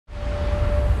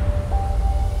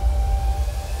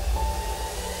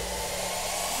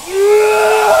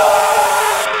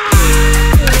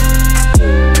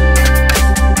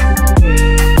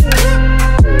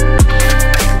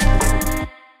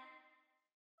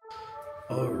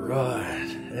Alright,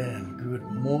 and good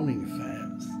morning,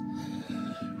 fams.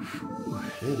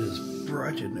 It is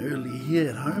bright and early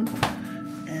here at home,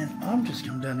 and I'm just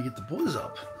coming down to get the boys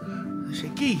up.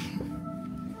 Shaky.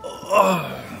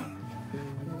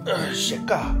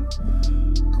 Shaka.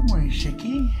 Good morning,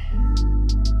 Shaky.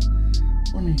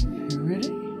 Morning, you ready?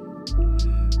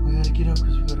 We gotta get up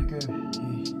because we gotta go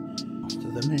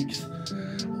after the mix.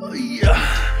 Oh yeah.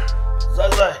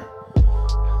 Zazai.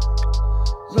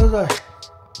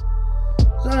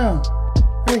 Zion,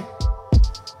 hey,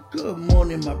 good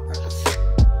morning, my brothers.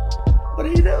 What are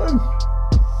you doing?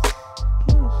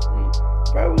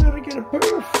 Bro, we gotta get a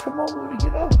perf. Come on, we gotta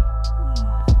get up.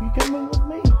 You coming with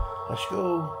me? Let's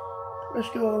go. Let's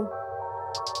go.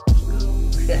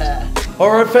 Yeah.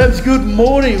 Alright, fams, good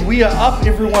morning. We are up.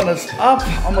 Everyone is up.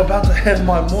 I'm about to have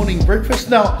my morning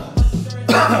breakfast. Now,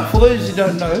 for those who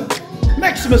don't know,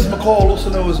 Maximus McCall,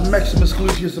 also known as Maximus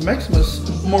Gluteus of Maximus,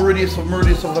 Meridius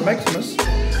of the Maximus,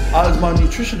 is my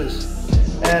nutritionist.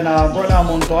 And right now I'm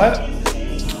on diet,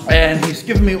 and he's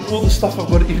giving me all the stuff I've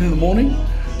got to eat in the morning.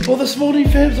 Well, this morning,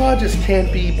 fams, I just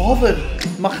can't be bothered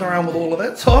mucking around with all of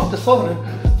that, so I've decided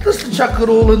just to chuck it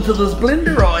all into this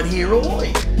blender right here.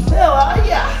 Oi, how are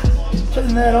ya?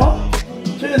 Turn that on,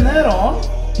 turn that on,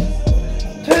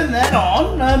 turn that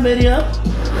on, no medium.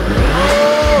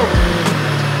 Oh.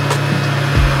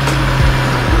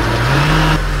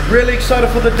 Really excited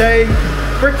for the day.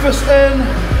 Breakfast in.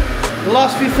 The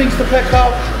last few things to pack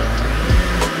up.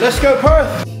 Let's go,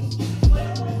 Perth.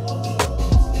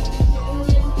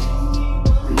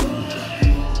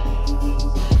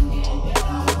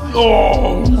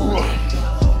 Oh,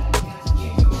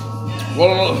 what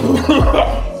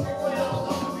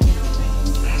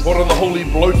are the holy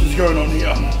bloaters going on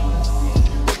here?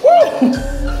 Woo!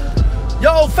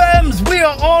 Yo, fams, we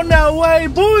are on our way,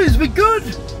 boys. We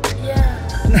good? Yeah.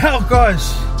 Now,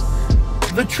 guys,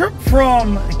 the trip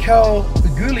from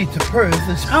Kalgoorlie to Perth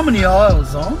is how many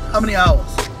hours on? How many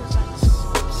hours?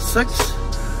 6?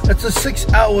 It's a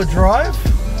 6-hour drive.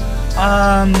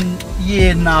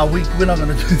 Yeah, nah, we're not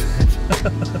gonna do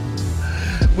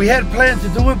that. We had planned to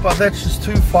do it, but that's just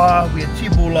too far. We had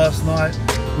T-ball last night.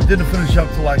 We didn't finish up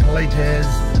till like late as.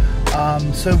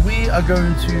 So we are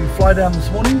going to fly down this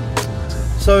morning.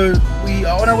 So we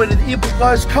are on our way to the airport,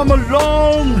 guys. Come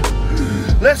along.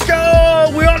 Let's go.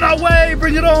 We're on our way.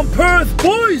 Bring it on, Perth,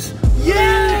 boys.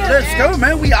 Yeah. Let's go,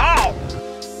 man. We out.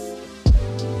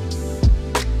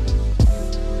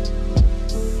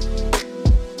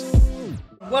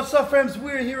 What's up, friends?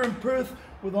 We're here in Perth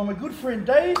with my good friend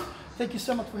Dave. Thank you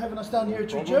so much for having us down here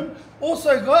at your gym.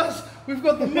 Also, guys, we've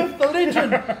got the myth, the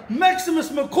legend, Maximus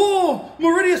McCall,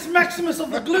 Meridius Maximus of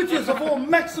the Gluteus of all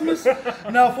Maximus.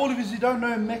 Now, for all of you who don't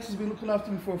know, Max has been looking after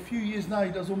me for a few years now.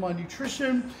 He does all my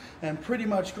nutrition and pretty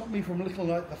much got me from looking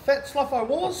like the fat sloth I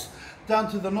was down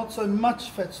to the not so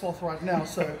much fat sloth right now.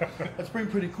 So it's been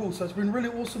pretty cool. So it's been really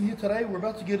awesome here today. We're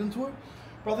about to get into it.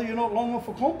 Brother, you're not long off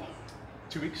for comp?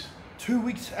 2 weeks. 2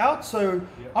 weeks out, so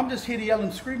yep. I'm just here to yell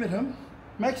and scream at him.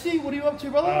 Maxie, what are you up to,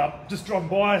 brother? Just driving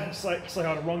by, say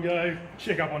hi to Rongo,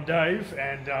 check up on Dave,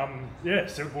 and yeah,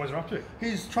 see what the boys are up to.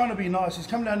 He's trying to be nice. He's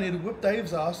come down here to whip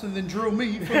Dave's ass and then drill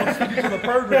me for not sticking to the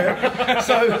program.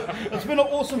 So it's been an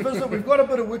awesome visit. We've got a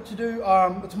bit of work to do.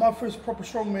 It's my first proper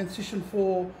strongman session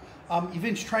for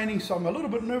events training, so I'm a little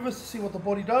bit nervous to see what the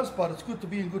body does, but it's good to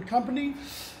be in good company.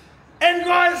 And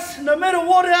guys, no matter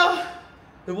what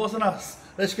it wasn't us.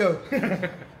 Let's go.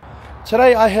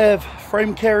 Today I have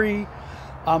frame carry,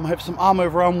 I have some arm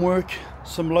over arm work,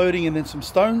 some loading, and then some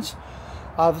stones.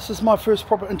 This is my first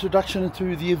proper introduction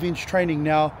into the events training.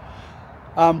 Now,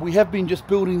 we have been just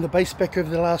building the base back over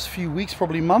the last few weeks,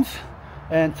 probably a month,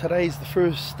 and today's the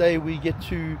first day we get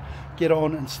to get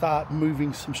on and start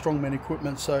moving some strongman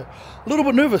equipment. So a little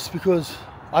bit nervous because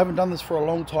I haven't done this for a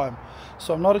long time.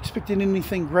 So I'm not expecting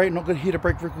anything great, not here to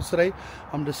break records today.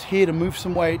 I'm just here to move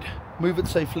some weight, move it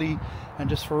safely, and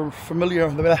just be familiar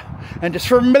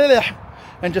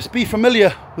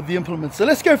with the implements. So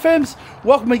let's go, fams.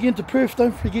 Welcome again to Perth.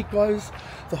 Don't forget, guys,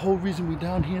 the whole reason we're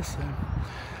down here. So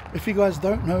if you guys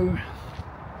don't know,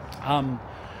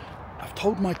 I've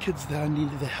told my kids that I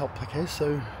needed their help, okay?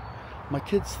 So my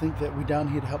kids think that we're down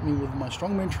here to help me with my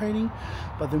strongman training,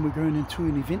 but then we're going into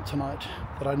an event tonight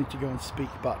that I need to go and speak,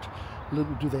 but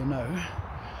little do they know,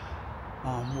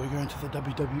 we're going to the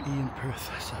WWE in Perth,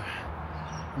 so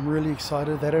I'm really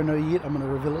excited. They don't know yet. I'm going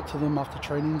to reveal it to them after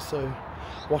training, so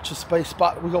watch the space,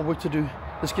 but we got work to do.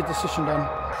 Let's get the session done.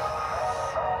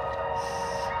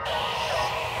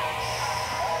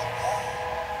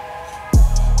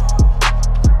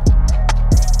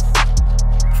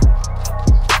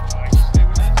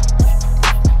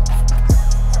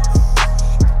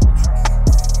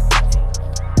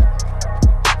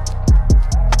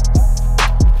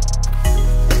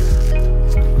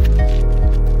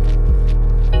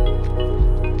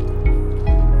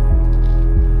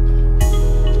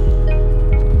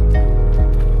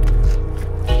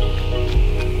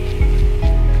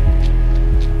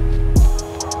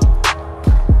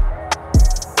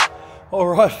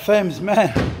 Alright fams,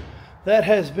 man, that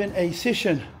has been a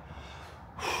session.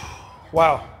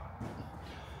 Wow.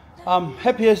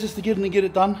 Happy as just to get in and get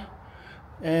it done,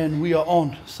 and we are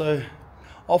on. So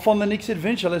off on the next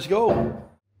adventure. Let's go.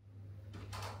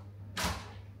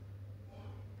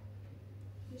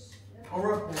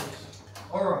 Alright boys,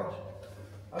 alright,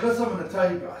 I got something to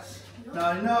tell you guys.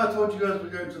 Now, you know I told you guys we're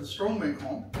going to the strongman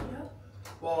comp?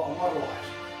 Well, I'm not right.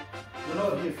 We're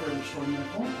not here for any strongman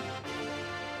comp.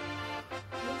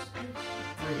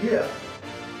 We're here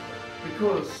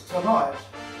because tonight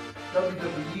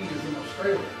WWE is in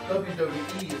Australia.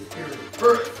 WWE is here in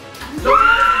Perth.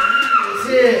 WWE is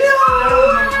here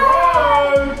down the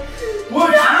road,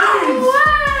 which means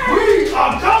we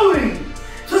are going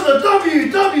to the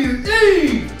WWE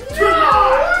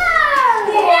tonight.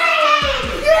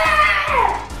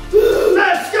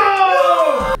 Let's go!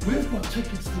 We've got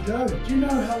tickets to go. Do you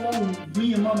know how long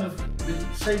me and Mum have been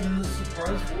saving this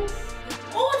surprise for?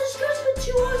 Oh, this goes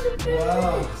for 2 hours and 30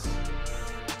 minutes.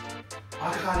 I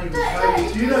can't even tell you.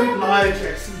 Do you know Nia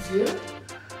Jackson's here?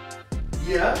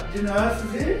 Yeah. Do you know us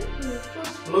is here?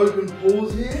 Logan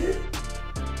Paul's here.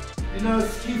 Do you know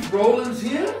Keith Rowland's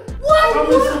here? What? Tell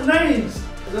me some names.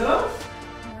 Is that us?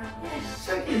 Yes.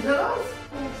 Second, is that us?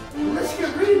 Yes. Well, let's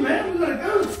get ready, man. We gotta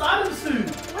go. It's starting soon.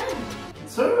 When?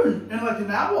 Soon, in like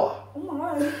an hour. Oh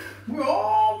my. We're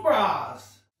on, bras.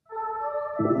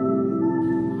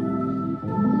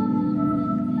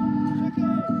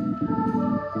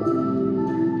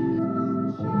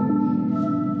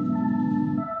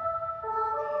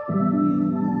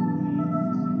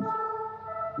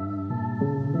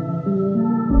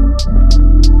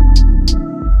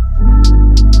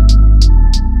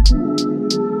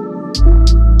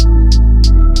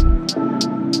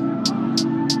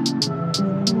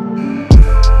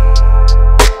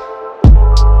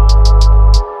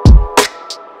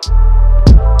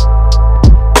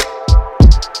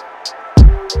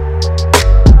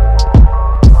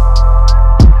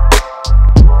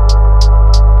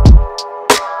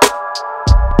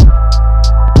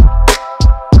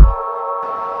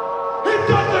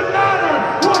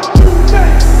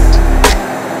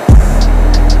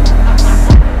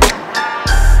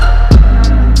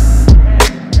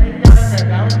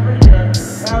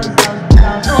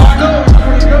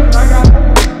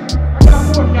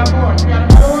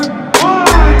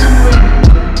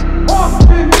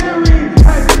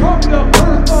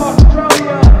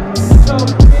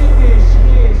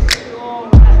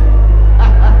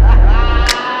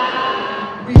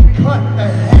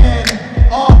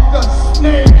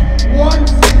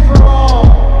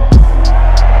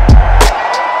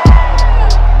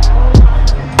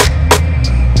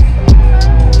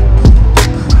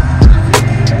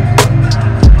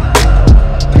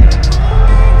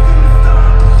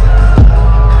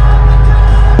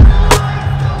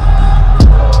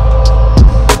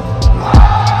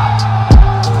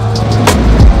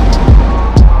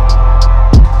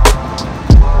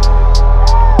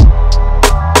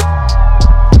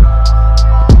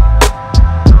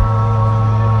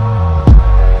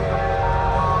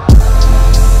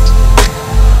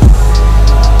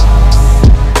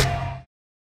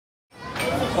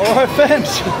 Alright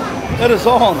fans, it is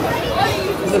on.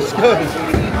 Let's go.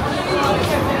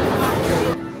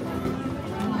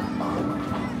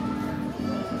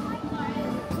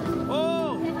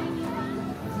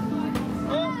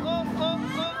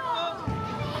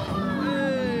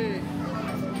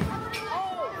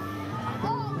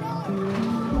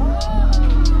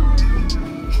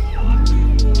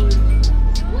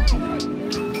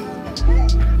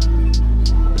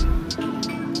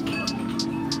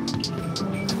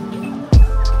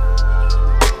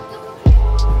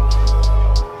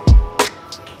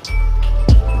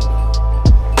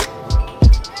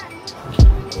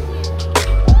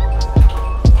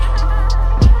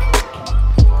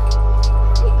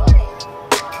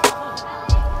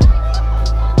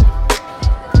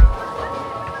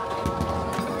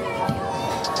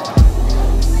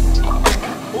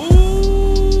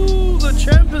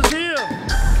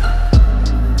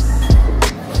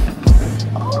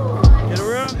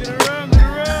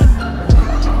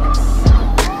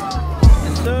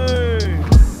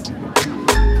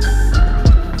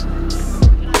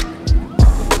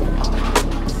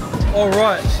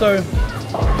 Alright, so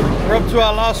we're up to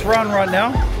our last run right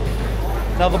now.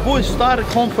 Now the boys started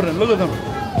confident, look at them.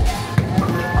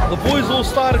 The boys all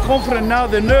started confident, now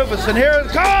they're nervous, and here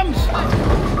it comes!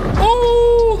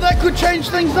 Oh, that could change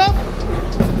things up.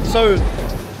 So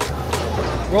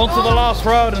we're on to the last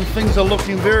round and things are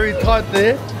looking very tight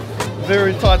there.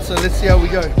 Very tight, so let's see how we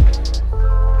go.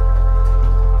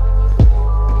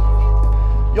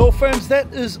 Yo fams,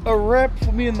 that is a wrap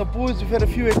for me and the boys. We've had a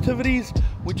few activities.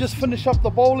 We just finished up the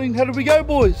bowling. How did we go,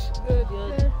 boys? Good.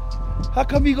 How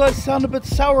come you guys sound a bit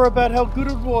sour about how good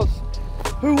it was?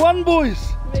 Who won,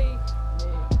 boys? Me.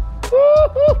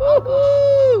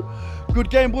 Woo-hoo-hoo-hoo! Good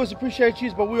game, boys. Appreciate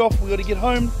you, but we're off. We got to get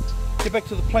home, get back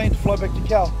to the plane to fly back to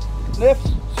Cal. Left.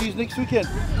 See you next weekend.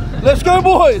 Let's go,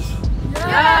 boys.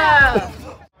 Yeah.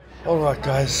 All right,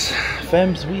 guys.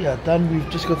 Fams, we are done. We've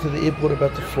just got to the airport,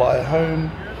 about to fly home.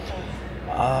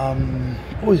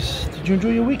 Boys, did you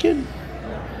enjoy your weekend?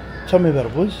 Tell me about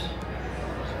it, boys.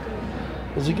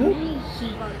 Was it good?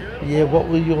 Yeah. What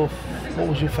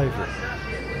was your favourite?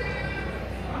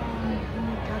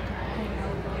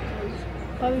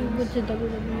 Probably with the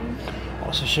WWE.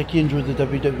 Oh, so Shaki enjoyed the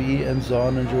WWE and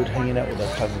Zion enjoyed hanging out with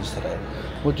our cousins today.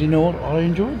 Well, do you know what I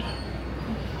enjoyed?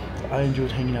 I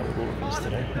enjoyed hanging out with all of us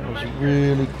today. It was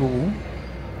really cool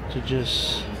to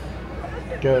just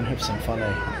go and have some fun,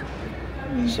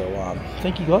 eh? So,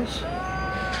 thank you guys.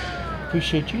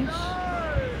 Appreciate you.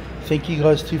 Thank you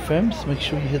guys too, fams. Make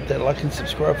sure you hit that like and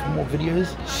subscribe for more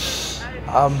videos.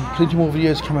 Plenty more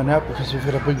videos coming out because we've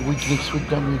got a big week next week,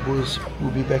 don't we, boys?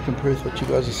 We'll be back in Perth, but you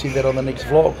guys will see that on the next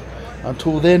vlog.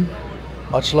 Until then,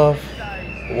 much love,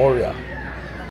 Warrior.